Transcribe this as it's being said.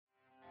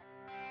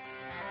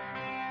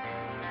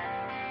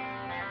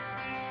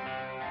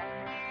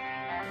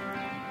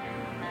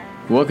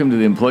Welcome to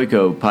the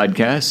EmployCo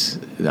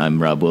podcast.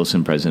 I'm Rob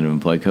Wilson, president of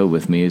EmployCo.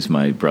 With me is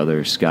my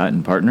brother Scott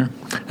and partner.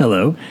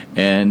 Hello.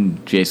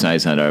 And Jason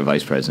Eisnett, our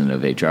vice president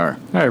of HR.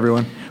 Hi,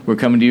 everyone. We're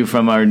coming to you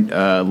from our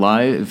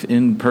live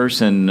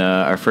in-person,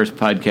 our first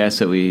podcast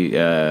that we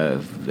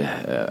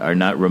are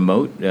not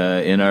remote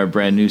in our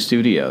brand new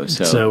studio.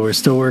 So we're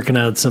still working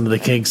out some of the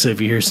kinks. So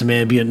if you hear some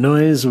ambient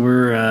noise,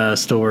 we're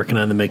still working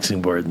on the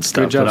mixing board and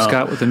stuff. Good job,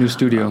 Scott, with the new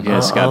studio. Yeah,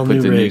 Scott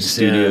put the new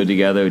studio yeah.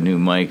 together, new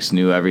mics,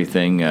 new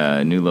everything,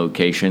 new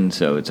location.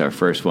 So it's our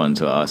first one.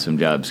 So awesome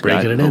job,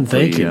 Scott. Breaking it in.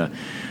 Thank you.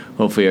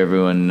 Hopefully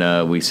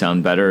everyone, we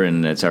sound better,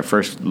 and it's our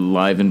first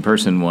live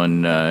in-person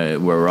one where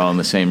we're all in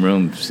the same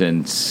room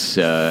since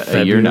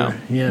a year now.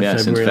 Yeah,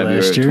 since February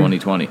of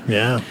 2020.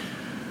 Yeah.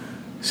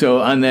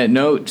 So on that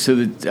note, so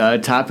the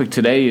topic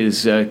today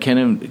is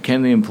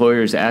can the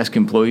employers ask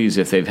employees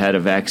if they've had a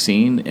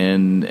vaccine,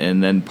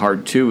 and then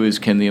part two is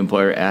can the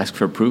employer ask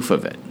for proof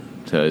of it.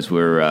 So as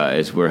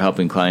we're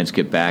helping clients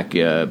get back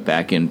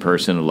in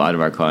person, a lot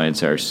of our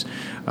clients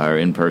are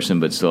in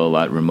person, but still a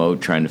lot remote,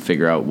 trying to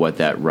figure out what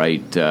that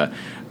right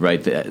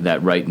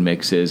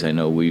mix is. I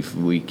know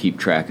we keep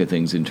track of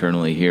things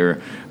internally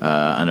here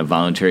on a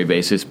voluntary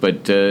basis.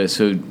 But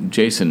so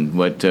Jason,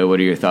 what are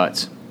your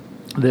thoughts?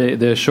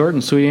 The short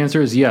and sweet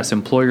answer is yes.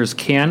 Employers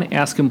can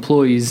ask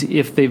employees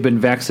if they've been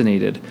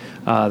vaccinated.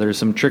 There's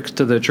some tricks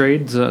to the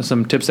trade,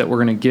 some tips that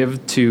we're going to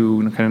give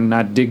to kind of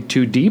not dig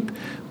too deep.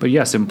 But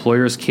yes,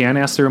 employers can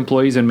ask their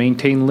employees and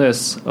maintain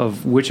lists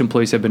of which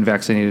employees have been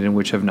vaccinated and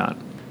which have not.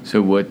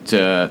 So what,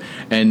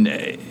 and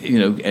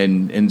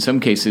in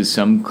some cases,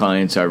 some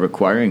clients are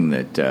requiring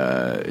that,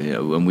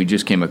 and we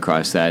just came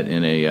across that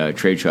in a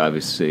trade show.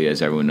 Obviously,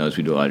 as everyone knows,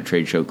 we do a lot of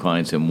trade show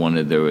clients, and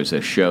there was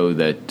a show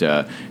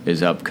that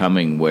is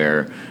upcoming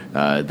where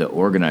the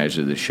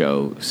organizer of the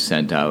show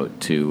sent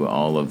out to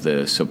all of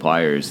the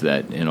suppliers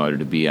that in order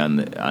to be on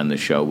the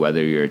show,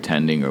 whether you're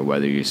attending or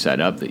whether you're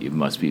set up, that you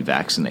must be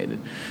vaccinated.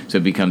 So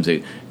it becomes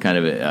a kind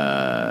of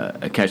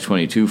a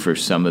catch-22 for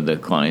some of the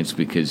clients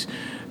because,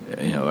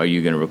 are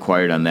you going to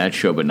require it on that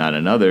show but not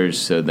on others?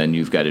 So then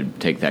you've got to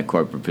take that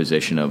corporate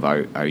position of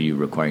are you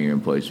requiring your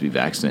employees to be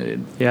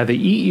vaccinated? Yeah,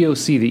 the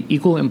EEOC, the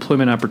Equal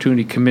Employment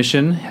Opportunity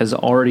Commission, has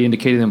already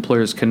indicated that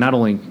employers can not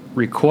only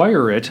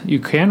require it, you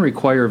can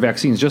require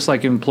vaccines, just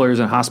like employers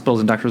in hospitals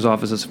and doctors'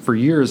 offices for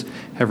years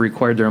have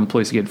required their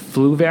employees to get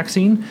flu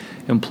vaccine.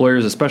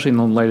 Employers, especially in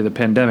the light of the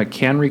pandemic,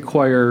 can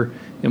require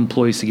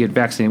employees to get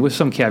vaccinated with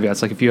some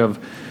caveats, like if you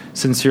have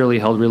sincerely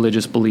held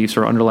religious beliefs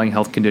or underlying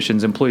health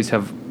conditions, employees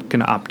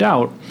can opt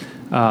out.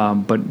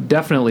 But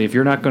definitely, if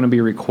you're not going to be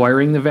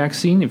requiring the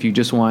vaccine, if you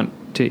just want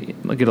to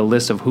get a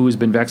list of who has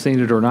been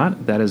vaccinated or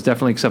not, that is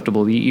definitely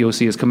acceptable. The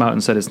EEOC has come out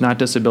and said it's not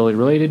disability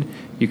related.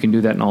 You can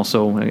do that, and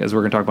also, as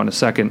we're going to talk about in a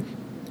second,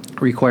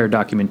 require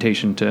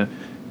documentation to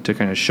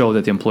kind of show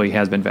that the employee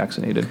has been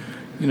vaccinated.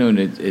 And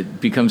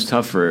it becomes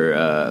tough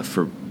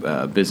for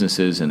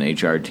businesses and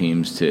HR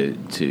teams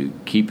to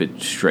keep it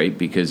straight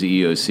because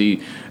the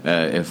EEOC,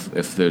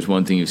 if there's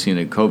one thing you've seen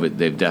in COVID,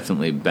 they've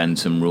definitely bent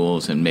some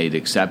rules and made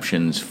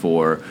exceptions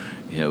for,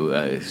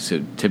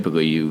 so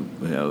typically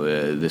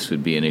this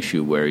would be an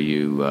issue where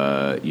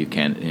you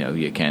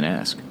can't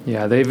ask.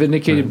 Yeah, they've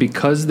indicated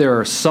because there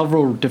are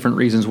several different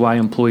reasons why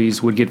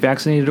employees would get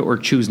vaccinated or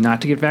choose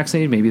not to get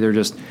vaccinated. Maybe they're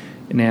just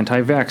an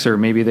anti-vaxxer.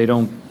 Maybe they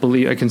don't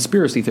believe a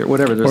conspiracy theory,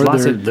 whatever.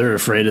 They're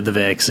afraid of the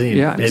vaccine.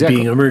 Yeah, exactly. It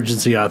being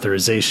emergency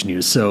authorization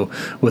use. So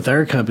with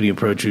our company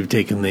approach, we've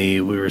taken we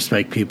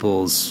respect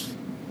people's,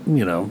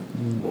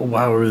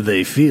 however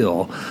they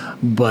feel.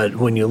 But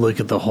when you look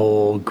at the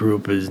whole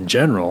group in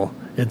general,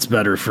 it's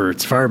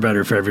far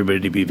better for everybody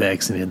to be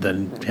vaccinated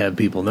than have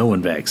people no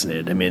one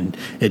vaccinated. I mean,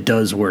 it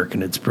does work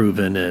and it's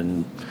proven,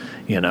 and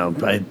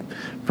I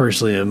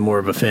personally am more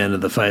of a fan of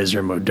the Pfizer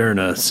and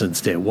Moderna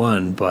since day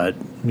one, but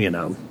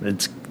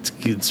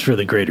it's for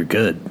the greater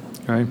good.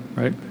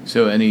 Right.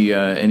 So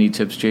any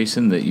tips,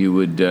 Jason, that you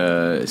would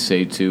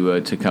say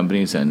to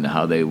companies and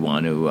how they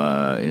want to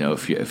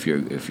if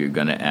you're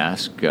going to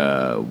ask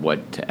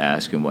what to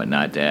ask and what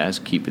not to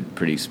ask, keep it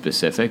pretty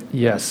specific.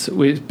 Yes,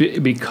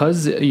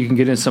 because you can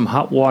get in some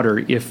hot water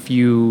if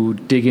you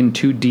dig in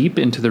too deep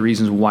into the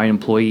reasons why an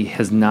employee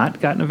has not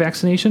gotten a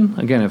vaccination.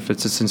 Again, if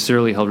it's a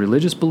sincerely held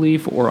religious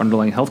belief or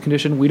underlying health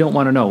condition, we don't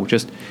want to know.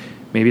 Just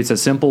maybe it's a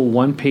simple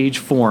one-page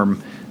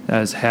form.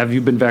 As have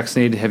you been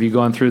vaccinated? Have you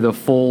gone through the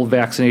full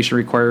vaccination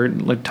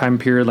required time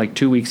period, like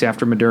 2 weeks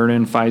after Moderna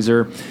and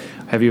Pfizer?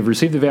 Have you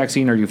received the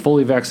vaccine? Are you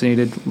fully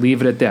vaccinated?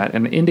 Leave it at that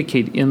and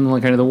indicate in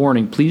kind of the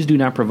warning, please do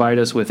not provide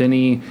us with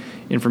any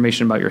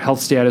information about your health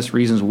status,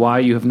 reasons why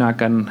you have not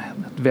gotten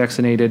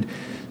vaccinated.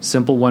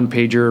 Simple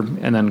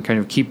one-pager, and then kind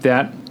of keep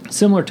that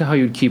similar to how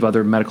you'd keep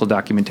other medical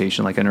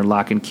documentation, like under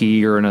lock and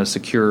key or in a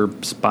secure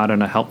spot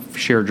on a health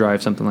share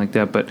drive, something like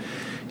that. But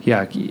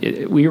yeah,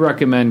 we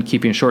recommend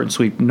keeping it short and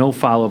sweet. No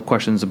follow-up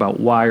questions about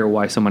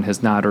why someone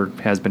has not or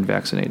has been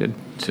vaccinated.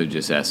 So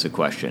just ask the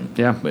question.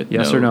 Yeah, but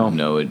yes or no.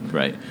 No,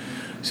 right.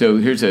 So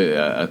here's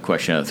a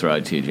question I'll throw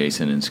out to you,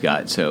 Jason and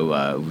Scott. So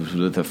I was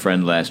with a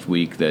friend last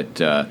week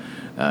that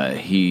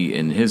he,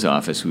 in his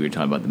office, we were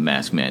talking about the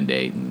mask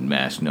mandate and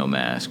mask, no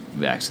mask,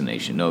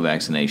 vaccination, no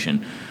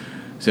vaccination.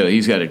 So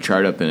he's got a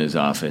chart up in his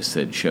office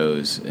that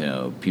shows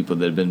people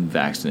that have been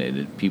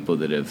vaccinated, people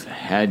that have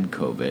had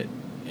COVID,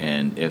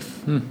 and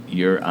if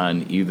you're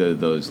on either of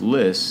those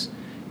lists,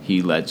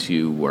 he lets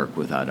you work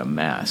without a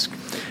mask.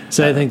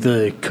 So I think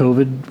the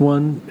COVID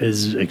one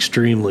is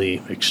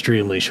extremely,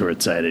 extremely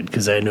short-sighted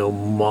because I know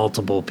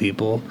multiple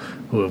people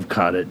who have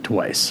caught it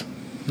twice.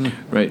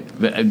 Right.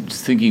 But I'm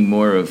thinking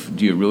more of,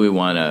 do you really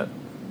want to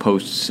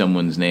post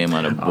someone's name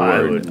on a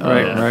board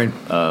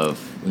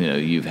of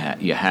you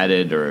had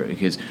it, or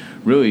because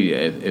really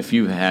if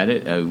you've had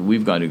it,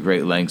 we've gone to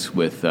great lengths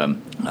with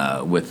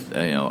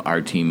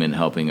our team in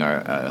helping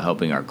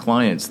our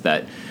clients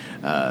that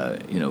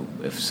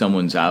if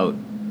someone's out,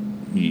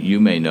 you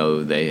may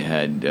know they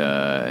had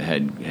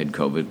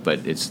COVID,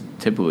 but it's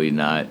typically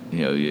not.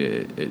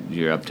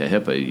 You're up to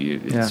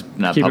HIPAA. It's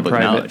not Keep public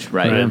knowledge,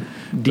 right?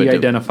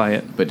 De-identify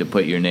it. But to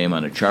put your name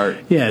on a chart.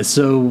 Yeah.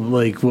 So,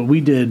 like what we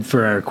did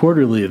for our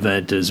quarterly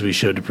event is we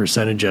showed a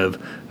percentage of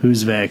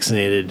who's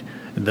vaccinated,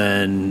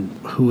 then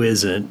who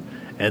isn't,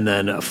 and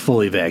then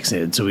fully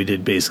vaccinated. So we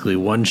did basically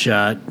one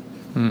shot.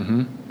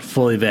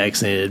 Fully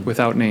vaccinated.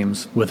 Without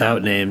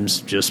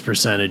names, just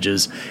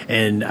percentages.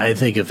 And I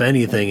think if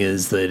anything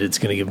is that it's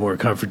going to give more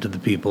comfort to the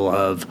people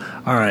of,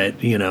 all right,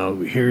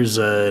 here's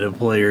an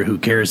employer who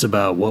cares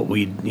about what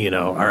we,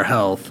 our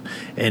health,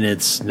 and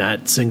it's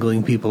not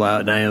singling people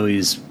out. And I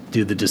always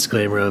do the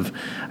disclaimer of,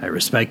 I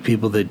respect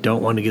people that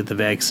don't want to get the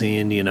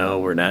vaccine,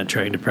 we're not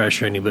trying to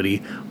pressure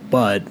anybody,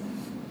 but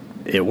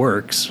it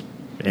works.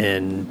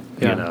 And,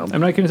 I'm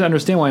not going to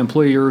understand why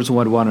employers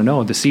would want to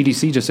know. The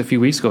CDC just a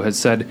few weeks ago had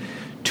said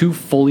 2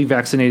 fully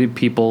vaccinated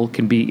people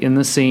can be in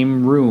the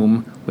same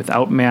room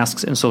without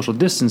masks and social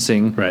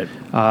distancing. Right.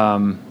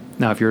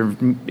 Now, if you're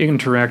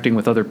interacting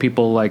with other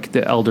people like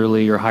the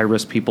elderly or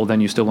high-risk people,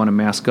 then you still want to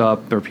mask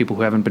up, or people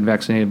who haven't been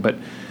vaccinated. But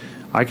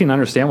I can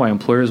understand why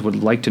employers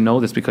would like to know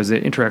this because the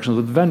interactions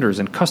with vendors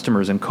and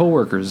customers and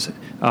coworkers,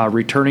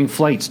 returning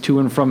flights to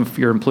and from if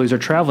your employees are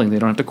traveling, they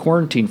don't have to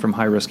quarantine from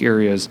high-risk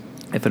areas.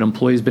 If an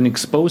employee's been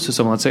exposed to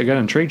someone, let's say I got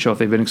on a trade show, if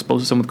they've been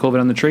exposed to someone with COVID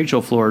on the trade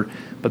show floor,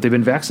 but they've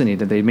been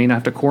vaccinated, they may not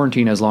have to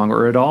quarantine as long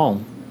or at all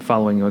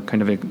following a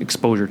kind of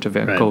exposure to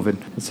COVID.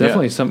 It's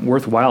definitely something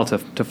worthwhile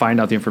to find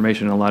out the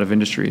information in a lot of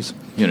industries.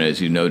 As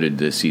you noted,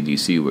 the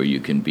CDC, where you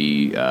can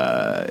be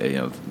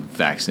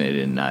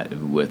vaccinated and not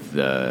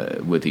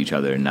with each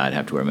other and not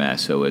have to wear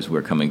masks. So as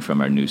we're coming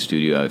from our new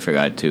studio, I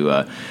forgot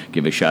to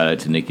give a shout out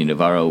to Nicky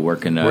Navarro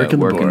working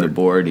the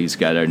board. He's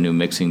got our new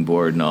mixing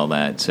board and all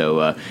that.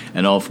 So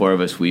and all 4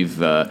 of us we've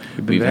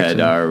had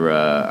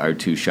our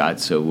 2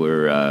 shots. So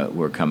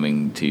we're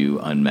coming to you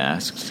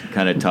unmasked.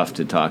 Kind of tough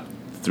to talk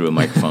through a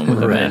microphone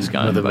with a mask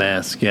on. With a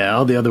mask, yeah.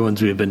 All the other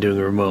ones we've been doing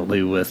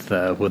remotely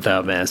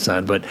without masks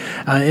on. But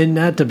and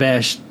not to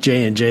bash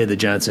J&J, the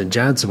Johnson &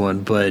 Johnson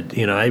one, but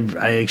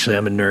I actually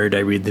am a nerd. I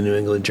read the New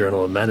England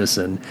Journal of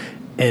Medicine,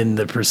 and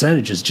the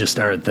percentages just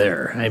aren't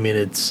there. I mean,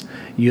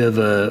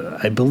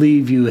 I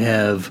believe you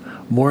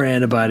have more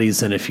antibodies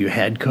than if you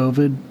had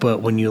COVID,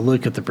 but when you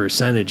look at the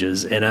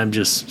percentages, and I'm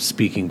just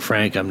speaking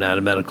frank, I'm not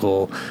a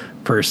medical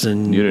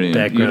person. You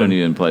don't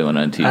even play one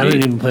on TV. I don't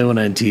even play one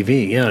on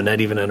TV,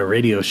 not even on a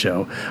radio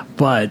show.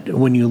 But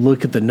when you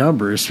look at the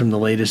numbers from the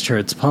latest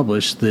charts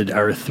published that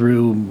are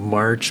through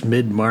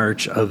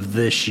mid-March of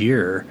this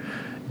year,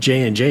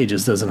 J&J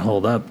just doesn't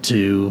hold up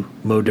to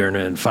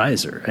Moderna and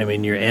Pfizer. I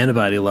mean, your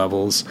antibody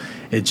levels,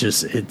 it's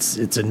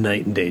a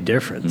night and day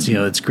difference.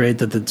 It's great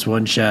that it's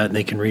one shot and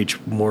they can reach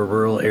more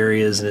rural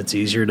areas and it's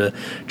easier to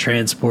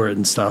transport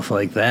and stuff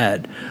like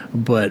that.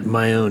 But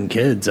my own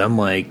kids, I'm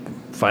like,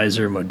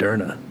 Pfizer,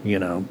 Moderna,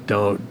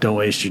 don't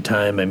waste your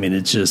time. I mean,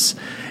 it's just,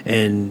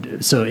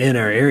 and so in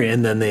our area,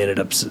 and then they ended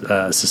up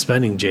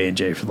suspending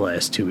J&J for the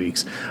last 2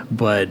 weeks.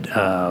 But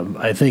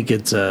I think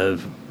it's a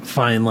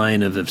fine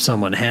line of if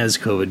someone has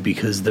COVID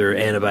because their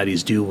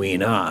antibodies do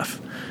wean off,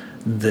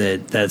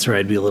 that's where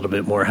I'd be a little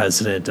bit more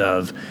hesitant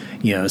of,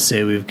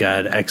 say we've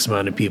got X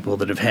amount of people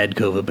that have had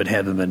COVID but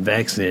haven't been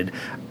vaccinated.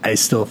 I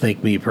still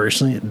think, me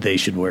personally, they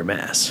should wear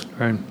masks.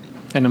 Right.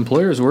 And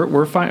employers,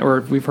 we're fine,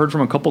 or we've heard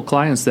from a couple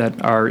clients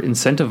that are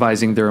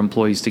incentivizing their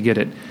employees to get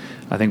it.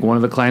 I think one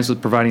of the clients was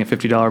providing a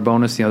 $50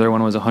 bonus. The other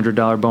one was a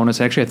 $100 bonus.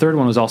 Actually, a third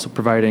one was also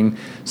providing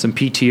some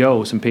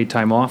PTO, some paid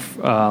time off,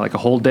 like a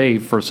whole day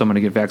for someone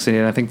to get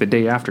vaccinated. And I think the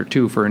day after,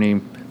 too, for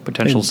any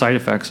potential side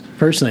effects.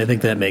 Personally, I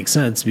think that makes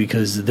sense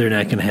because they're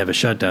not going to have a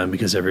shutdown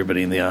because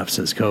everybody in the office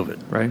has COVID.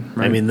 Right.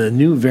 I mean, the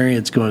new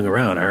variants going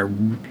around are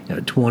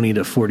 20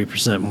 to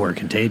 40% more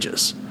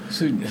contagious.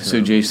 So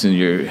Jason,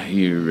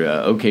 you're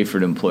okay for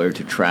an employer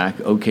to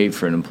track, okay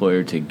for an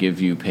employer to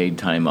give you paid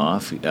time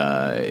off.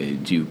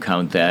 Do you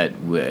count that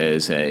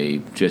as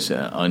just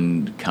an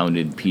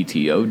uncounted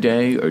PTO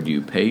day, or do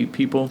you pay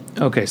people?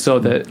 Okay,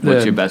 so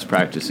what's your best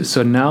practices?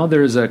 So now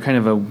there's a kind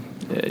of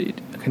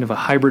kind of a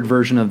hybrid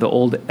version of the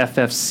old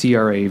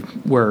FFCRA,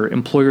 where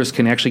employers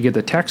can actually get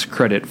the tax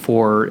credit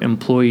for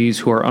employees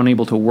who are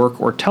unable to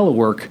work or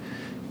telework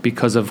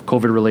because of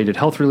COVID-related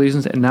health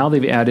reasons. And now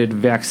they've added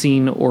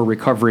vaccine or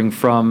recovering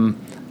from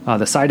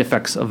the side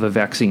effects of a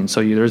vaccine.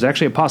 So there's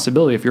actually a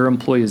possibility if your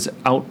employee is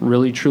out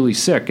really truly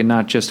sick and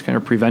not just kind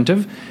of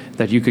preventive,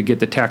 that you could get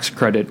the tax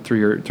credit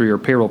through your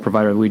payroll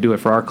provider. We do it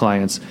for our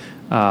clients.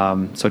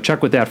 So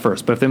check with that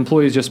first. But if the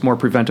employee is just more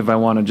preventive, I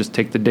want to just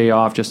take the day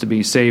off just to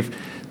be safe,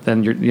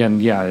 then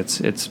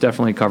it's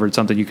definitely covered.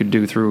 Something you could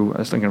do through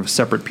a kind of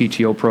separate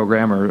PTO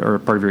program or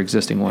part of your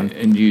existing one.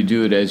 And do you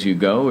do it as you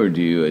go, or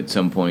do you at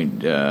some point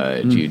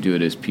do you do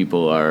it as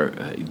people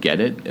get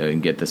it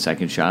and get the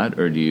second shot,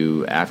 or do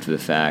you after the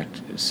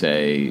fact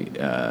say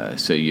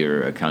so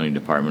your accounting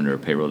department or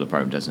payroll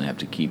department doesn't have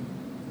to keep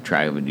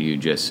track of it? Do you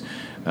just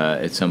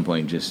at some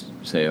point just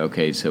say,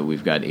 okay, so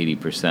we've got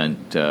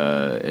 80%,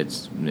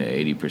 it's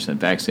 80%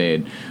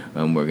 vaccinated,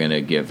 and we're going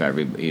to give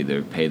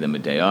either pay them a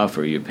day off,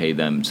 or you pay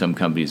them. Some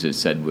companies have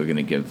said we're going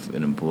to give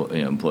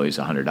employees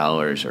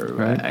 $100 or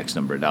right. X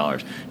number of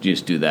dollars. Do you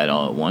just do that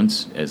all at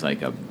once as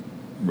like a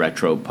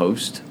retro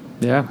post?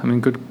 Yeah, I mean,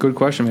 good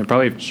question. I mean, it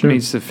probably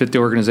needs to fit the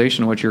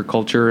organization, what your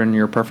culture and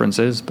your preference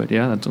is. But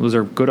yeah, those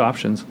are good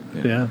options.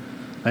 Yeah,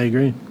 I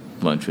agree.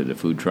 Lunch at the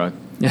food truck.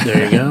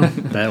 There you go.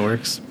 That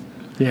works.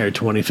 Yeah, our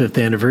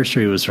 25th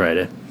anniversary was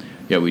Friday.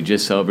 Yeah, we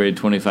just celebrated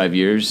 25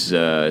 years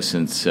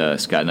since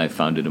Scott and I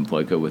founded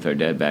Employco with our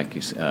dad back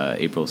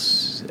April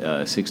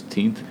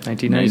 16th,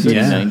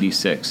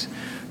 1996.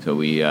 So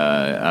we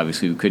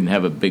obviously we couldn't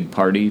have a big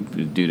party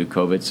due to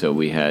COVID, so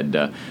we had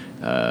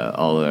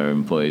all our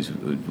employees.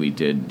 We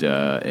did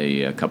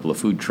a couple of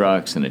food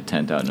trucks and a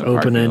tent out in a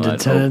open-ended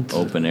tent,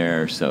 open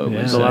air. So yeah,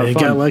 it was a lot of fun.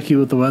 fun. Got lucky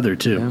with the weather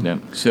too. Yeah.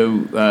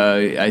 So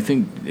I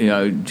think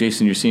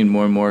Jason, you're seeing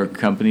more and more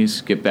companies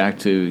get back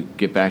to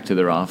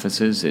their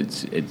offices.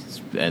 It's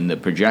and the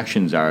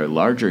projections are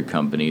larger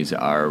companies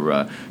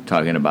are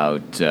talking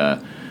about.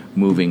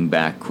 Moving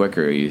back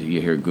quicker.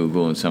 You hear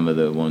Google and some of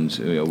the ones,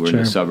 we're in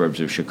the suburbs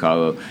of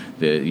Chicago,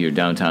 your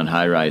downtown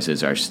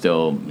high-rises are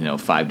still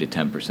 5 to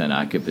 10%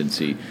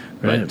 occupancy,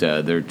 but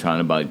they're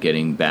talking about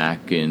getting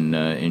back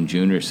in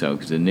June or so,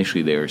 because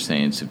initially they were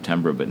saying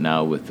September, but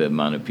now with the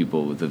amount of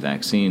people with the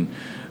vaccine,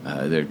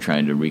 they're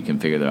trying to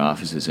reconfigure their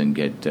offices and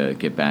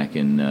get back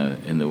in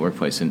the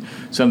workplace. And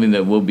something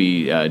that we'll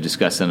be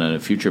discussing on a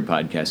future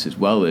podcast as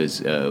well is,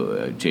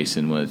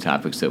 Jason, one of the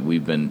topics that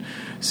we've been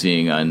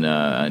seeing on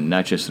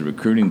not just the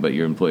recruiting but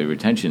your employee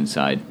retention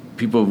side.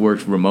 People have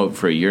worked remote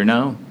for a year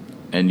now,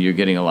 and you're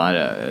getting a lot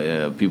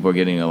of people are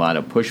getting a lot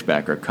of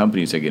pushback, or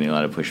companies are getting a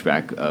lot of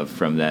pushback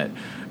from that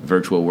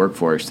virtual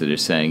workforce that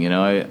is saying,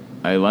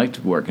 I liked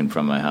working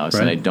from my house,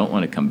 and I don't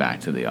want to come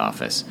back to the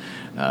office.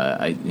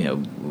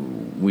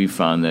 We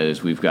found that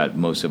as we've got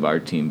most of our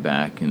team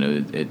back,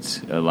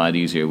 it's a lot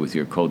easier with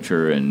your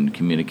culture and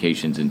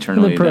communications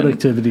internally. And the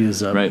productivity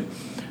is up. Right.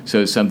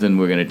 So something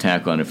we're going to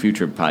tackle on a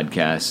future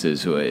podcast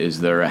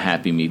is there a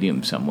happy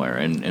medium somewhere?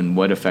 And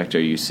what effect are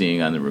you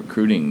seeing on the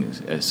recruiting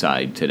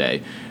side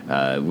today?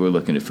 We're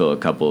looking to fill a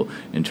couple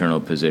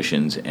internal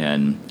positions,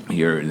 and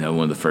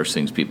one of the first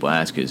things people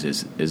ask is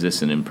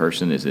this an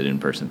in-person? Is it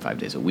in-person 5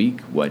 days a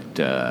week? What?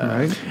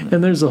 Right.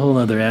 And there's a whole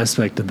other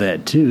aspect of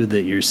that, too,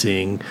 that you're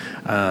seeing,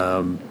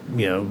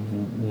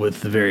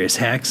 with the various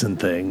hacks and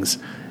things.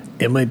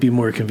 It might be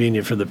more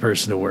convenient for the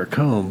person to work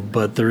home,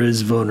 but there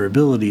is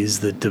vulnerabilities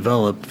that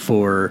develop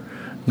for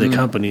the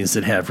companies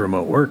that have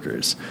remote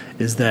workers.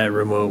 Is that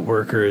remote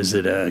worker, is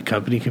it a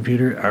company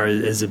computer, or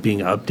is it being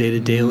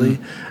updated daily?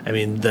 I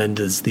mean, then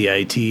does the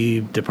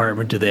IT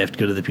department, do they have to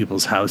go to the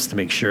people's house to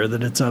make sure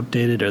that it's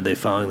updated? Are they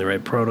following the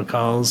right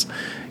protocols?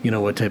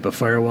 What type of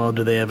firewall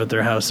do they have at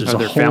their house? Are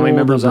there family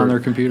members on their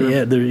computer?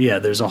 Yeah,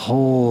 there's a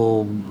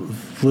whole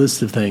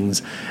list of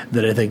things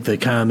that I think the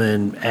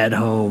common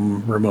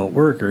at-home remote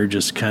worker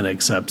just kind of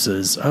accepts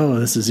as, oh,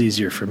 this is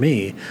easier for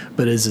me,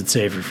 but is it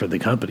safer for the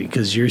company?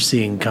 Because you're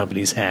seeing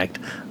companies hacked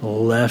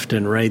left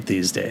and right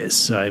these days.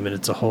 So, I mean,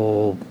 it's a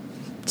whole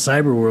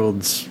cyber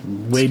world's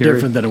way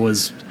different than it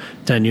was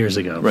 10 years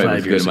ago, right,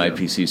 5 years ago. Right, with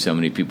MyPC, so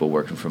many people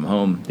working from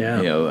home.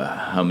 Yeah.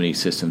 How many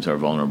systems are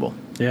vulnerable?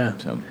 Yeah.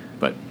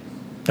 But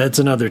that's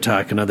another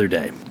talk, another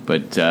day.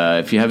 But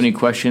if you have any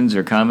questions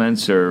or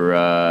comments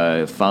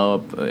or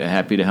follow-up,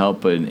 happy to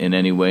help in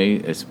any way.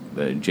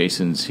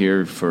 Jason's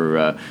here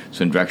for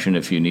some direction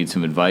if you need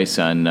some advice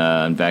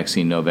on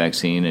vaccine, no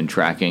vaccine, and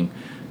tracking.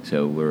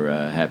 So we're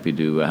happy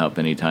to help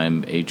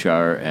anytime,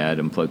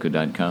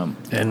 hr@employco.com.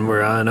 And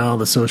we're on all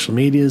the social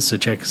medias, so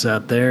check us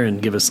out there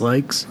and give us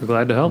likes. We're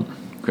glad to help.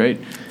 Great.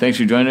 Thanks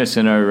for joining us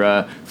in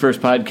our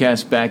first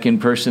podcast back in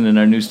person in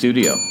our new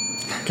studio.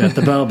 Got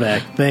the bell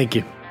back. Thank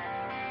you.